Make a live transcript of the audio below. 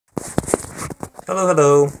Hello,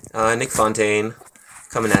 hello. Nick Fontaine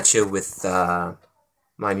coming at you with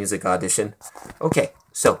my music audition. Okay,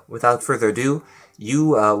 so without further ado, you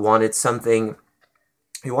wanted something.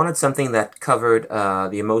 You wanted something that covered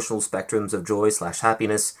the emotional spectrums of joy /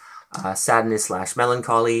 happiness, sadness /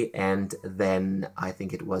 melancholy, and then I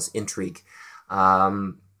think it was intrigue.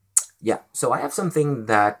 Yeah, so I have something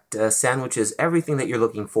that sandwiches everything that you're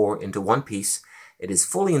looking for into one piece. It is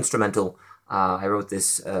fully instrumental. I wrote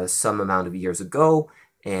this some amount of years ago,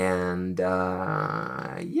 and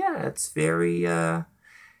yeah, it's very,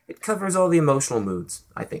 it covers all the emotional moods,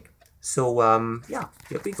 I think. So, yeah,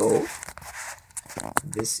 here we go.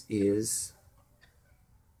 This is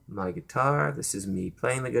my guitar. This is me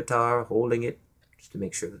playing the guitar, holding it, just to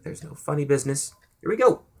make sure that there's no funny business. Here we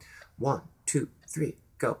go. 1, 2, 3,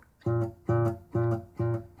 go.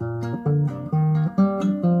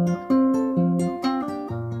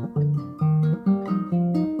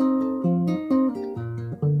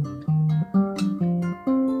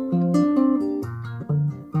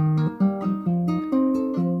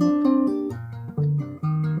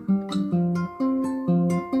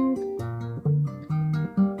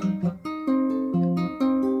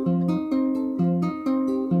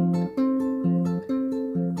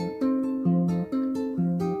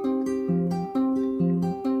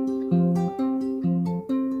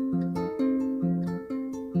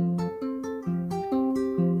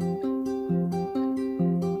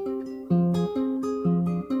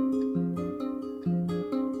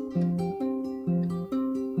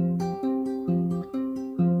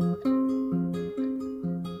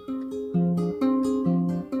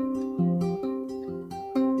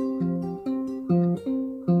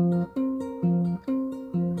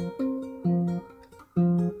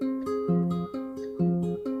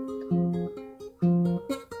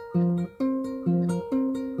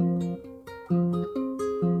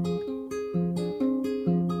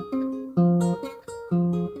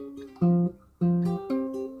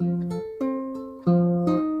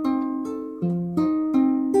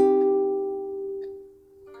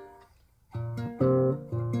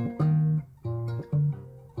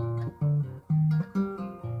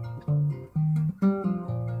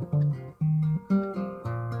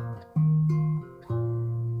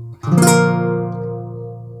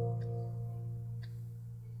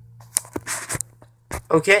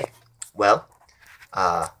 Okay, well,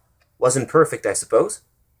 wasn't perfect, I suppose,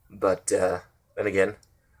 but then again,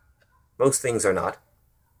 most things are not.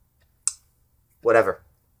 Whatever.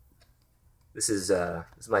 This is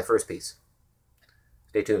my first piece.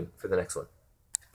 Stay tuned for the next one.